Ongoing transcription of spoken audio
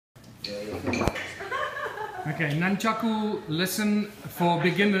Okay, Nunchaku lesson for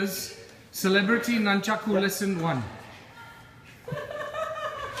beginners. Celebrity Nunchaku lesson 1.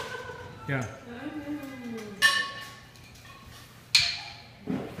 Yeah.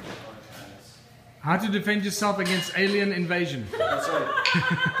 How to defend yourself against alien invasion. That's right.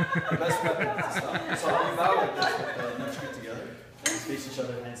 The best weapon to stop. So you bow like this with the nunchaku together. Hands face each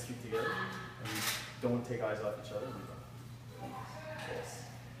other, hands feet together. And don't take eyes off each other. Yes.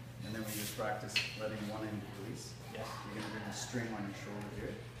 And then we just practice letting one end release. Yes. You're going to bring a string on your shoulder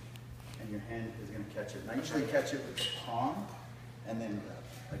here. And your hand is going to catch it. And I usually catch it with the palm and then grab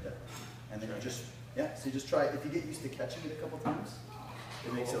like that. And then you just, so you just try it. If you get used to catching it a couple times,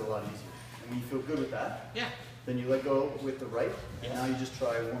 it makes it a lot easier. And when you feel good with that, then you let go with the right, and now you just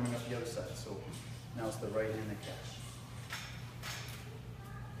try warming up the other side. So now it's the right hand that catch.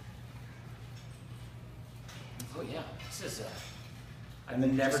 Oh yeah, this is I've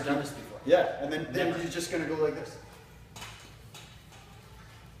never done this before. Yeah, and then you're just going to go like this.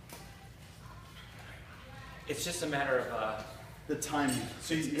 It's just a matter of the timing.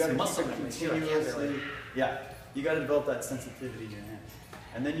 So you got to muscle continuously. Yeah, you got to develop that sensitivity in your hand.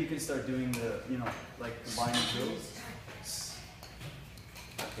 And then you can start doing the, like combining drills.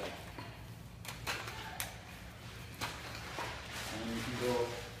 Okay. And then you can go.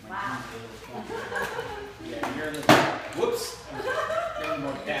 Wow. Yeah, you're in the. Whoops. You're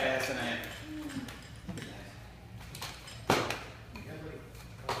more badass than I am.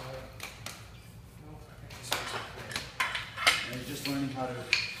 And you're just learning how to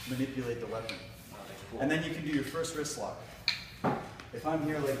manipulate the weapon. And then you can do your first wrist lock. If I'm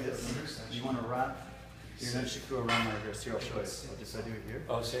here like this, you want to wrap your nunchaku around my wrist. Here, I'll show you. I do it here.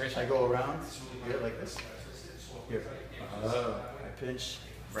 Oh, seriously? I go around here like this. Here. I pinch,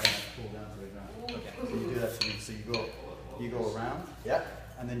 and I pull down to the ground. Okay. So you do that to me. So you go around,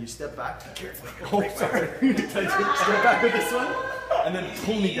 and then you step back. Oh, sorry. Step back with this one, and then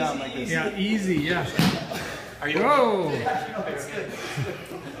pull me down like this. Yeah, easy, yeah. Are you? Whoa! You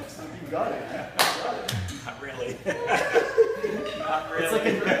got it. Not really. Not really. It's like a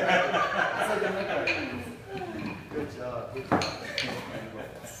good job. Good job.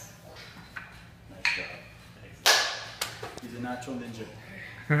 Nice job. He's a natural ninja.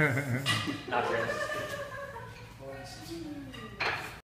 Not really.